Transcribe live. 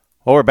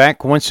Well, we're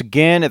back once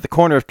again at the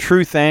corner of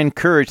truth and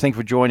courage. Thank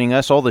you for joining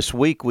us. All this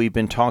week we've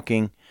been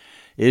talking,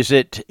 is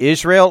it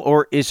Israel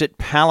or is it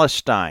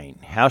Palestine?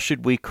 How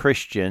should we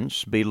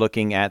Christians be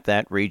looking at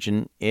that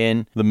region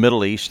in the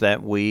Middle East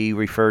that we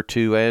refer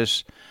to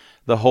as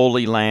the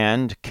Holy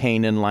Land,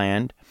 Canaan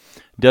land?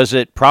 Does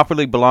it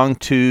properly belong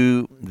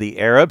to the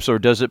Arabs or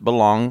does it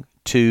belong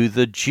to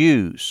the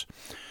Jews?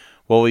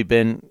 Well, we've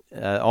been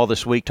all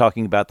this week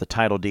talking about the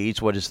title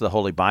deeds. What does the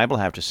Holy Bible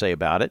have to say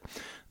about it?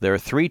 There are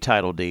 3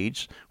 title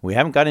deeds. We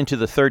haven't got into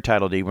the 3rd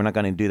title deed. We're not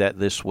going to do that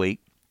this week.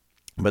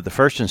 But the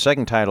 1st and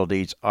 2nd title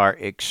deeds are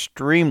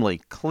extremely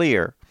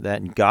clear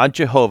that God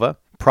Jehovah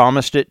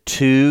promised it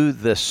to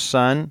the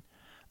son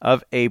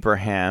of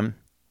Abraham,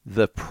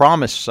 the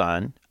promised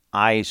son,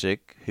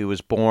 Isaac, who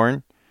was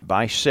born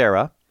by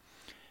Sarah,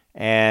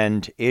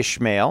 and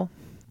Ishmael,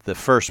 the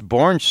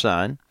firstborn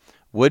son,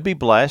 would be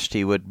blessed.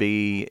 He would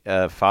be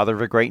father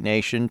of a great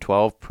nation.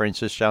 12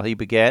 princes shall he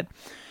beget.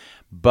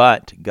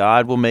 But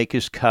God will make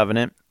his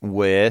covenant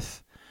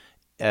with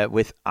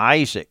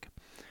Isaac.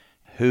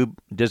 Who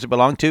does it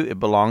belong to? It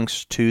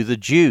belongs to the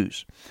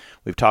Jews.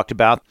 We've talked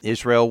about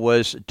Israel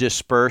was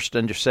dispersed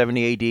under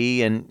 70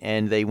 A.D.,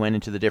 and they went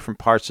into the different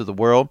parts of the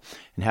world,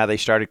 and how they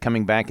started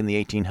coming back in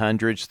the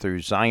 1800s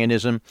through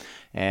Zionism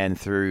and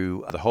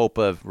through the hope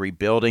of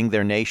rebuilding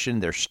their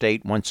nation, their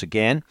state once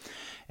again.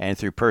 And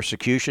through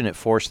persecution, it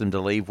forced them to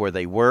leave where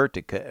they were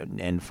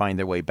and find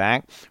their way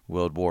back.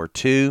 World War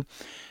II.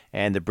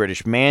 And the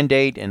British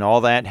Mandate and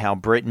all that, how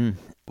Britain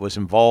was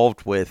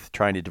involved with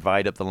trying to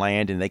divide up the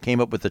land, and they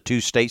came up with the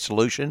 2-state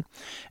solution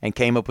and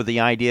came up with the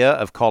idea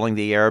of calling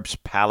the Arabs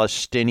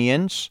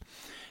Palestinians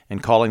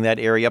and calling that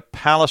area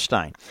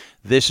Palestine.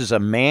 This is a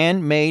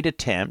man-made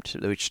attempt,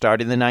 which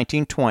started in the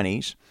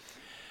 1920s,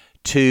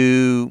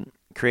 to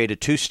create a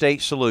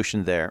 2-state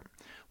solution there.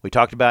 We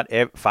talked about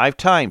 5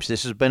 times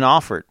this has been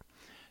offered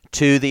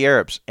to the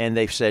Arabs, and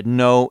they've said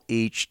no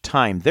each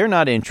time. They're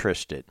not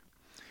interested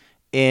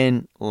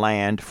in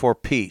land for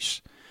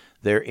peace.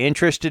 They're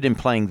interested in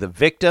playing the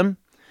victim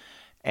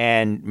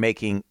and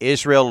making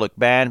Israel look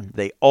bad.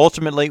 They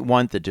ultimately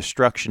want the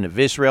destruction of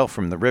Israel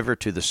from the river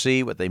to the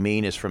sea. What they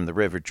mean is from the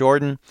river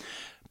Jordan,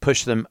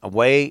 push them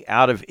away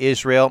out of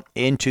Israel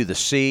into the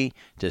sea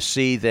to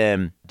see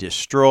them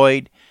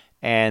destroyed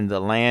and the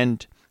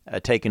land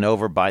taken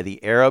over by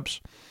the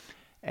Arabs.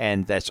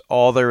 And that's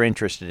all they're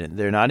interested in.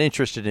 They're not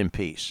interested in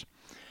peace.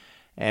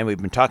 And we've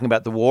been talking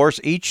about the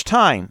wars. Each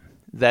time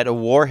that a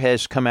war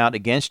has come out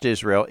against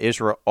Israel,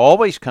 Israel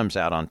always comes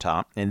out on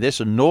top, and this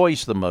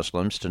annoys the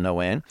Muslims to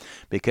no end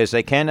because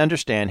they can't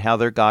understand how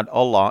their God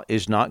Allah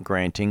is not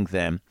granting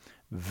them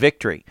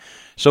victory.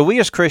 So we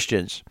as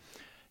Christians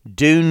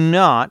do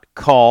not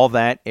call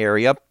that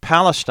area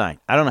Palestine.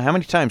 I don't know how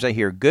many times I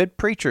hear good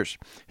preachers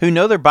who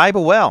know their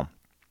Bible well,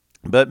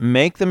 but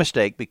make the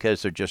mistake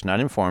because they're just not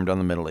informed on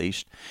the Middle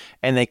East,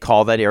 and they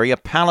call that area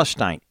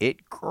Palestine.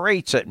 It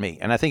grates at me,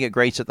 and I think it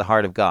grates at the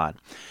heart of God.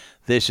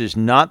 This is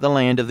not the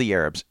land of the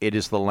Arabs. It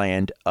is the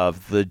land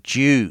of the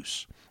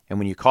Jews. And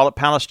when you call it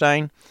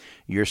Palestine,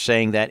 you're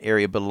saying that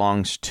area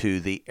belongs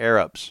to the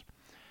Arabs.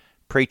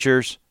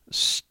 Preachers,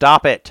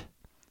 stop it.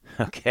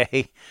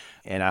 Okay?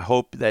 And I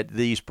hope that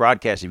these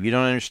broadcasts, if you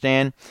don't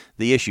understand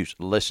the issues,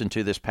 listen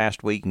to this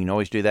past week. You can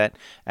always do that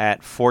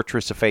at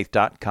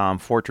fortressoffaith.com,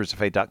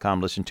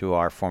 fortressoffaith.com. Listen to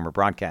our former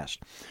broadcast.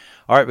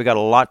 All right, we got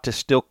a lot to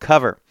still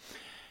cover.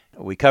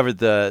 We covered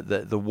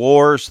the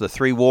wars, the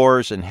 3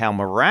 wars, and how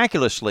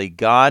miraculously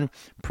God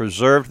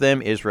preserved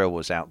them. Israel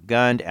was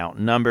outgunned,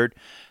 outnumbered,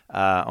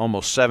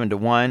 almost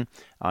 7-1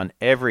 on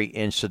every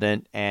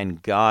incident,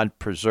 and God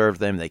preserved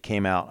them. They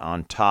came out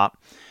on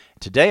top.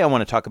 Today I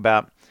want to talk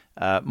about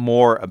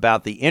more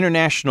about the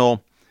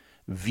international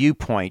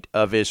viewpoint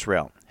of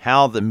Israel,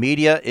 how the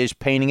media is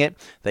painting it.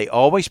 They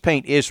always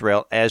paint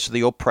Israel as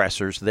the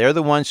oppressors. They're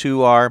the ones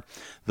who are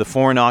the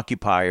foreign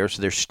occupiers.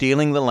 They're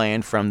stealing the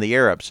land from the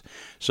Arabs.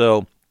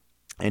 So,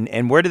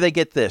 and where do they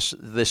get this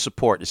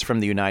support? It's from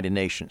the United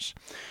Nations.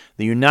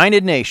 The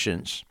United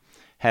Nations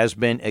has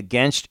been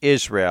against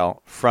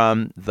Israel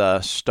from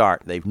the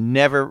start. They've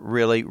never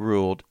really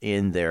ruled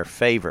in their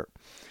favor.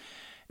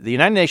 The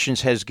United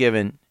Nations has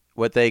given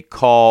what they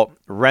call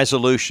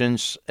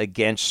resolutions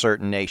against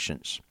certain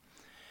nations.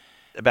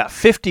 About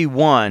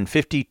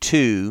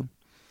 52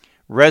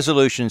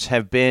 resolutions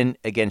have been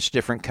against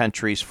different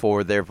countries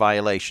for their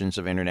violations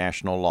of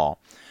international law.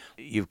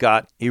 You've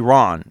got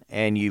Iran,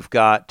 and you've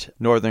got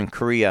Northern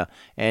Korea,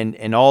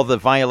 and all the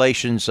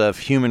violations of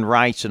human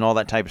rights and all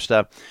that type of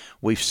stuff.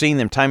 We've seen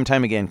them time and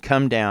time again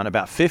come down,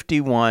 about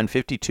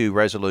 52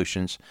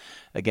 resolutions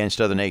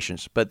against other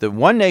nations. But the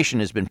one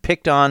nation has been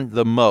picked on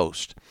the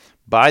most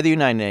by the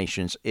United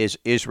Nations is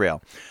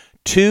Israel.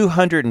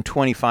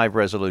 225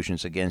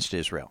 resolutions against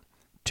Israel.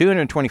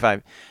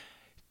 225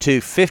 to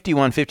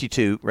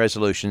 52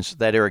 resolutions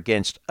that are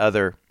against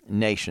other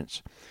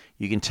nations.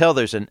 You can tell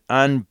there's an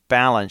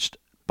unbalanced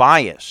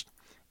bias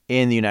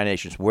in the United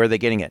Nations. Where are they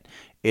getting it?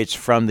 It's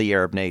from the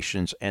Arab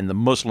nations and the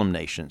Muslim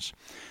nations.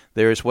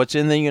 There's what's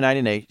in the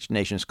United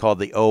Nations called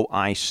the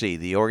OIC,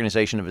 the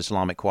Organization of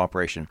Islamic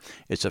Cooperation.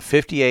 It's a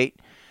 58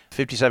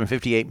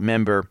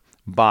 member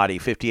body,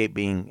 58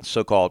 being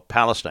so-called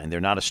Palestine. They're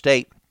not a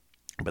state,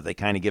 but they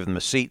kind of give them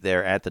a seat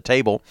there at the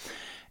table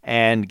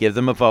and give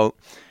them a vote.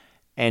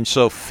 And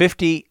so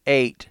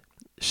 58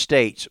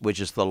 states, which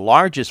is the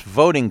largest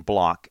voting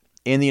bloc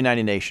in the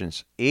United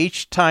Nations,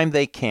 each time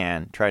they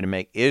can try to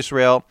make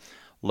Israel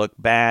look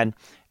bad,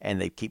 and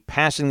they keep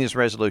passing these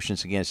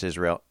resolutions against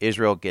Israel.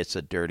 Israel gets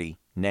a dirty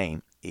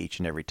name each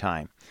and every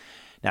time.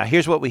 Now,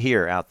 here's what we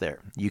hear out there.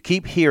 You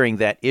keep hearing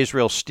that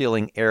Israel's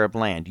stealing Arab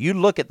land. You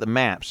look at the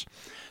maps.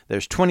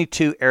 There's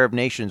 22 Arab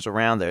nations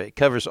around there. It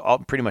covers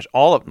pretty much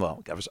all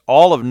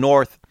of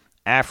North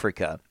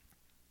Africa,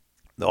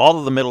 all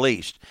of the Middle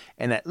East,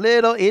 and that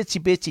little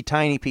itsy-bitsy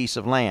tiny piece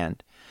of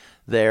land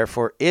there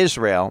for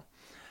Israel,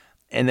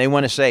 and they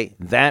want to say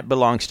that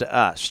belongs to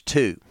us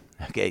too.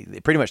 Okay,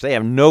 pretty much they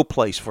have no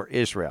place for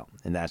Israel,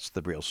 and that's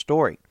the real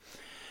story.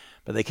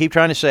 But they keep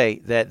trying to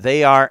say that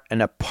they are an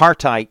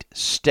apartheid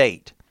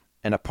state,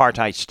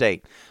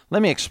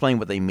 Let me explain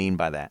what they mean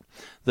by that.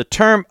 The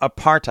term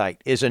apartheid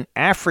is an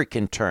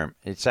African term.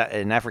 It's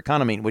an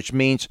Afrikaner meaning, which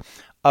means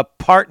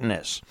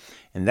apartness,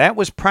 and that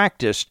was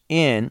practiced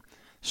in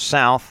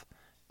South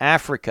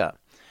Africa.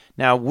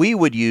 Now, we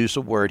would use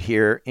a word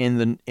here in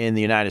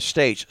the United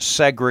States,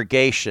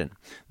 segregation,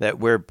 that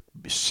we're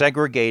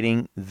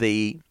segregating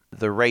the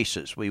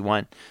races. We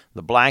want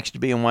the blacks to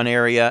be in one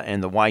area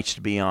and the whites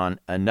to be on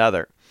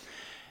another.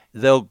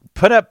 They'll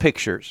put up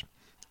pictures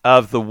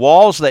of the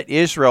walls that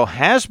Israel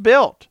has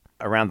built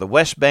around the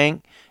West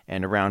Bank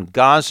and around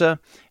Gaza,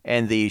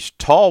 and these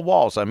tall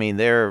walls. I mean,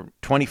 they're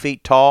 20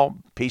 feet tall,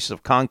 pieces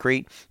of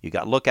concrete. You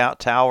got lookout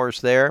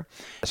towers there.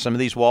 Some of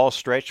these walls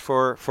stretch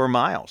for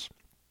miles.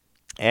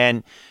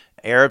 And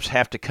Arabs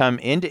have to come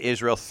into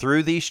Israel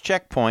through these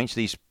checkpoints.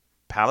 These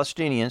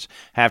Palestinians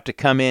have to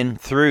come in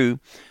through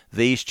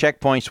these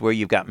checkpoints where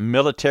you've got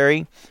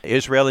military,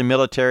 Israeli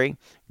military,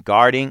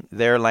 guarding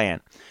their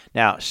land.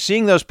 Now,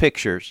 seeing those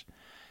pictures,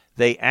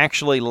 they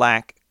actually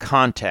lack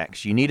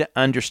context. You need to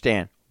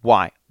understand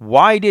why.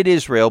 Why did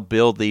Israel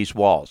build these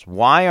walls?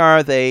 Why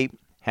are they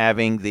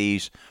having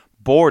these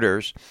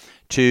borders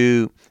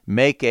to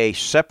make a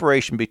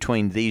separation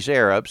between these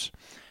Arabs,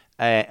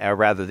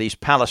 these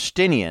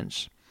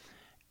Palestinians,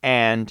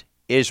 and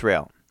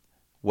Israel?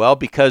 Well,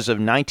 because of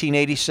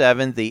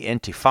 1987, the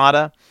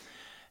Intifada,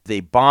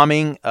 the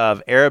bombing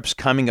of Arabs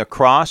coming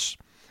across.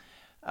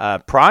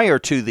 Prior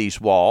to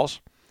these walls,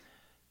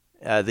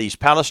 these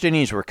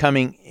Palestinians were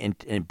coming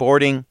and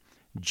boarding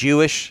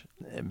Jewish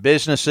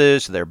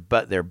businesses, their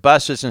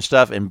buses and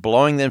stuff, and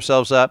blowing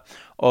themselves up.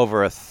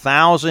 Over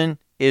 1,000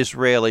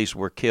 Israelis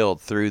were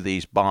killed through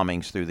these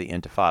bombings, through the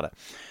Intifada.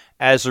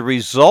 As a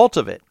result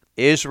of it,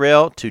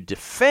 Israel, to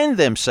defend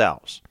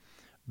themselves,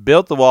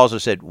 built the walls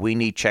and said, we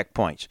need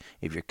checkpoints.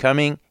 If you're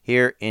coming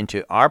here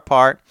into our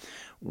part,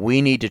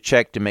 we need to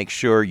check to make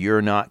sure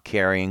you're not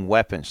carrying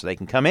weapons so they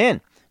can come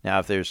in. Now,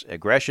 if there's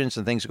aggressions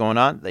and things going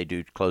on, they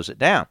do close it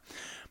down.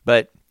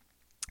 But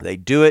they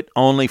do it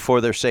only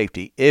for their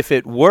safety. If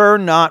it were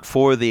not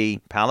for the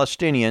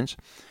Palestinians,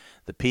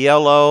 the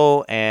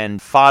PLO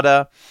and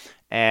Fatah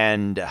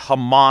and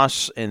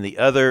Hamas and the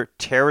other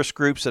terrorist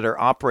groups that are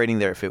operating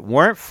there, if it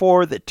weren't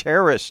for the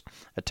terrorist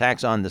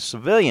attacks on the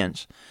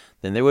civilians,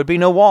 then there would be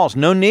no walls,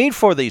 no need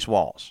for these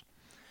walls.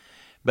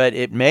 But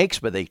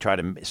they try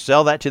to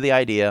sell that to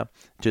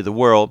the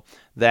world,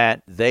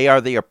 that they are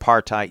the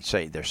apartheid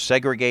state. They're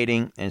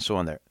segregating and so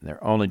on.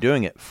 They're only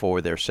doing it for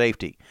their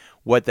safety.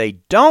 What they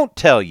don't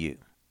tell you,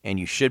 and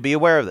you should be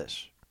aware of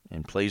this,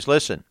 and please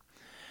listen,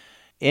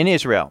 in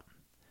Israel,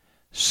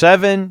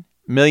 7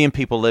 million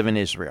people live in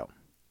Israel.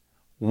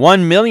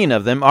 1 million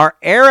of them are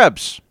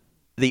Arabs.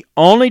 The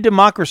only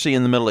democracy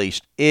in the Middle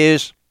East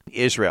is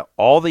Israel.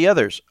 All the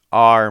others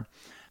are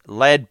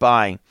led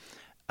by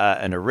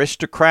an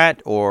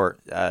aristocrat or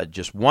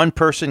just one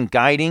person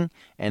guiding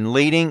and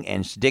leading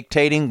and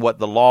dictating what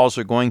the laws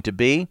are going to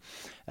be,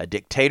 a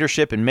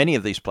dictatorship in many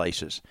of these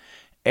places.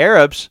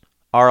 Arabs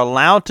are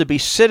allowed to be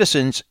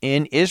citizens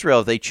in Israel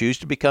if they choose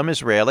to become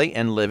Israeli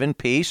and live in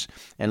peace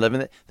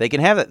and they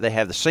can have that. They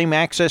have the same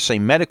access,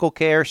 same medical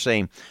care,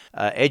 same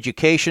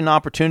education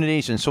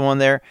opportunities and so on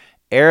there.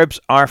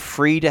 Arabs are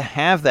free to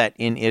have that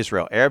in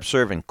Israel. Arabs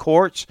serve in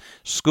courts,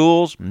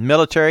 schools,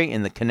 military,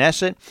 in the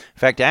Knesset. In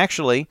fact,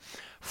 actually,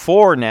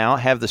 4 now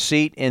have the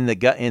seat in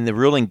the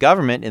ruling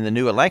government in the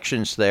new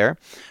elections there.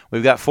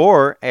 We've got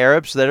 4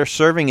 Arabs that are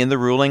serving in the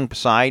ruling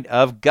side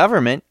of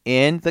government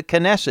in the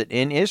Knesset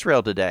in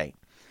Israel today.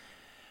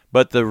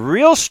 But the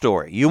real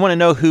story, you want to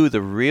know who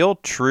the real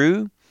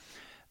true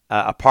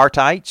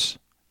apartheids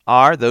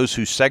are, those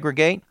who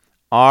segregate,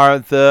 are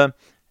the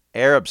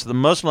Arabs, the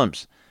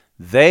Muslims.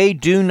 They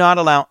do not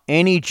allow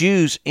any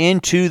Jews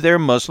into their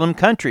Muslim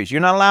countries. You're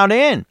not allowed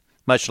in,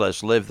 much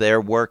less live there,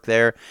 work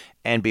there,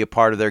 and be a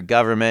part of their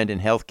government and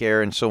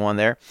healthcare and so on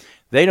there.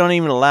 They don't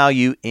even allow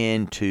you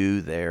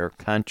into their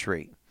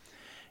country.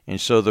 And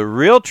so the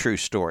real true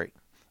story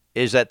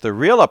is that the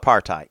real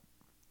apartheid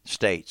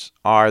states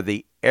are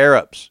the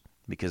Arabs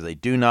because they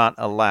do not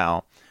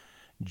allow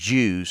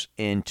Jews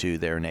into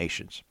their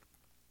nations.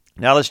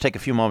 Now let's take a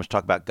few moments to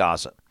talk about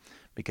Gaza,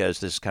 because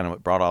this is kind of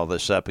what brought all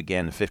this up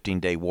again, the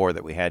 15-day war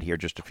that we had here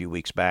just a few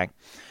weeks back.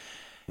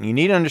 And you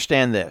need to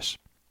understand this.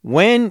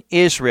 When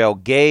Israel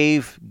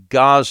gave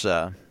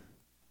Gaza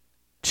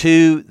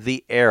to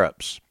the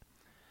Arabs,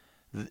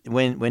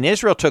 when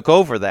Israel took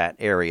over that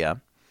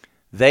area,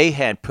 they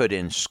had put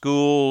in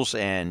schools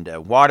and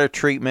water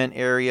treatment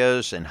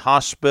areas and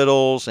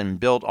hospitals and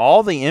built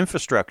all the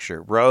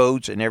infrastructure,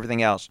 roads and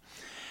everything else.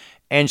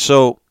 And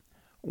so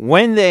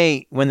when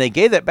they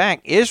gave that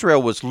back,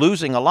 Israel was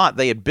losing a lot.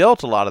 They had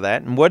built a lot of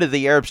that. And what did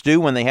the Arabs do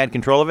when they had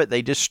control of it?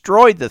 They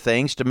destroyed the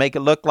things to make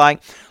it look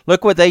like,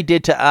 look what they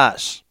did to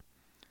us.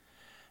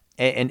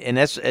 And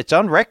it's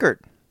on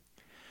record.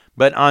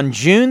 But on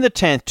June the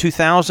 10th,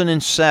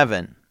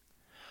 2007,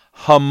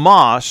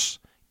 Hamas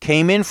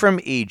came in from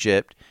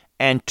Egypt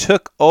and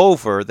took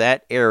over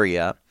that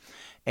area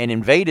and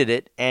invaded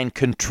it and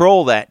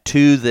control that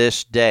to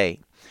this day.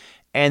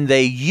 And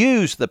they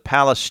use the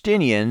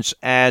Palestinians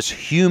as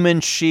human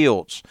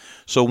shields.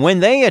 So when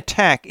they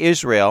attack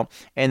Israel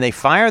and they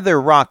fire their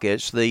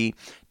rockets, the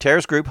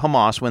terrorist group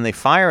Hamas, when they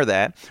fire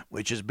that,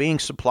 which is being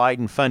supplied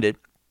and funded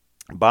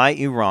by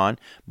Iran,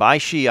 by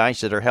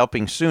Shiites that are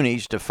helping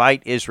Sunnis to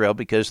fight Israel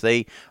because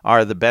they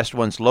are the best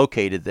ones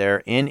located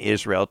there in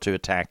Israel to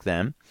attack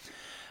them,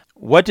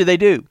 what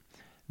do?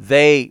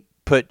 They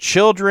put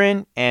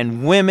children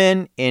and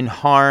women in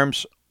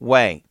harm's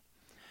way.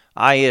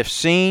 I have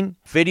seen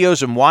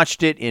videos and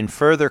watched it in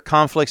further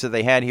conflicts that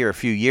they had here a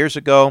few years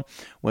ago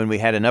when we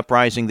had an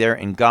uprising there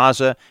in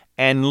Gaza.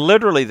 And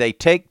literally they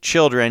take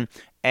children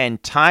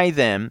and tie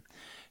them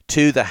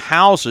to the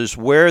houses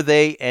where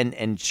they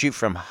and shoot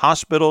from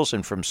hospitals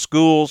and from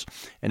schools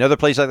and other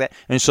places like that.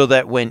 And so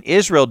that when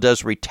Israel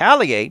does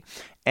retaliate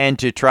and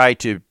to try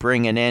to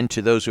bring an end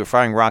to those who are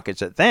firing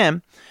rockets at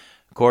them,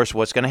 of course,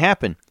 what's going to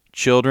happen?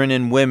 Children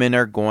and women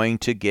are going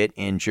to get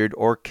injured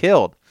or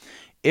killed.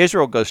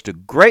 Israel goes to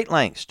great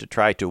lengths to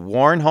try to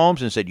warn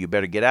homes and said, you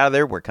better get out of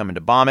there. We're coming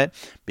to bomb it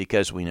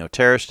because we know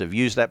terrorists have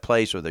used that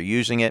place or they're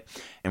using it,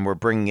 and we're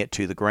bringing it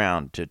to the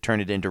ground to turn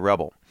it into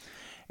rubble.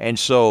 And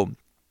so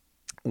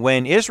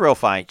when Israel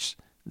fights,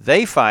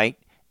 they fight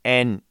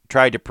and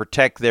try to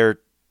protect their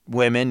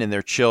women and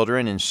their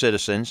children and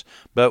citizens.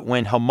 But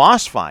when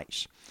Hamas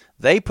fights,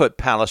 they put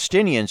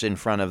Palestinians in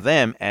front of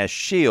them as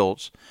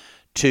shields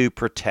to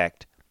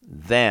protect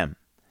them.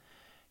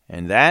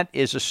 And that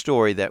is a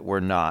story that we're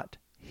not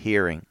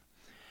hearing.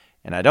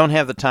 And I don't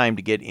have the time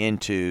to get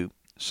into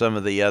some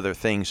of the other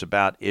things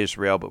about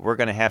Israel, but we're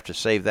going to have to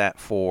save that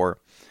for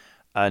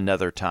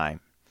another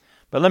time.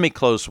 But let me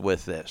close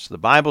with this. The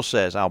Bible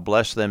says, I'll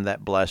bless them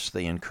that bless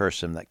thee and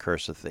curse them that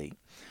curseth thee.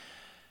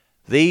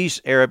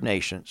 These Arab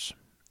nations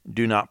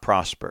do not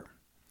prosper.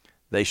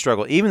 They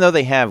struggle. Even though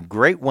they have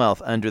great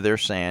wealth under their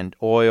sand,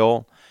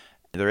 oil,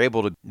 they're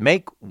able to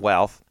make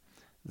wealth,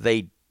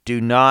 they do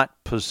not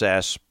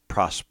possess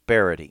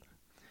prosperity.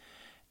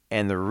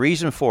 And the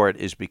reason for it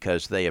is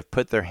because they have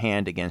put their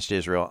hand against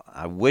Israel.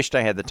 I wished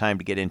I had the time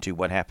to get into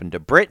what happened to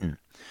Britain.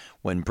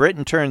 When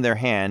Britain turned their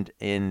hand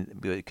in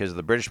because of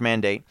the British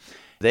mandate,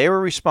 they were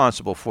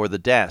responsible for the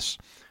deaths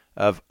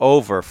of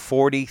over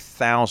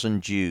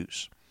 40,000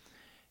 Jews.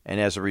 And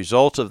as a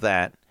result of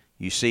that,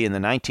 you see in the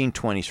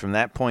 1920s, from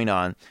that point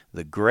on,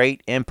 the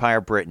great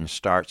empire Britain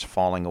starts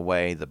falling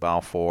away. The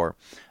Balfour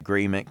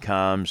Agreement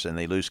comes, and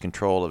they lose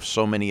control of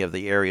so many of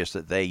the areas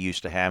that they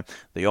used to have.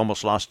 They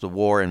almost lost the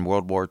war in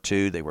World War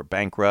II. They were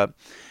bankrupt,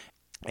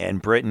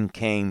 and Britain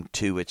came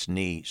to its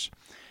knees.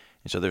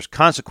 And so there's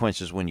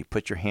consequences when you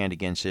put your hand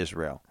against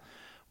Israel.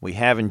 We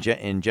have in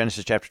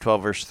Genesis chapter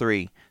 12, verse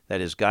 3,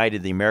 that has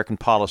guided the American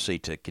policy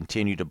to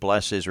continue to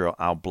bless Israel.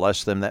 I'll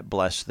bless them that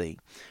bless thee.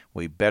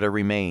 We better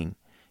remain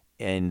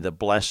in the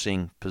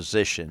blessing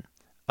position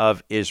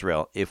of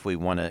Israel if we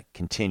want to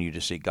continue to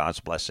see God's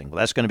blessing. Well,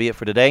 that's going to be it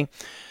for today.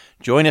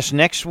 Join us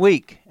next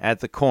week at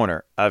the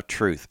corner of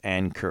truth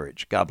and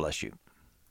courage. God bless you.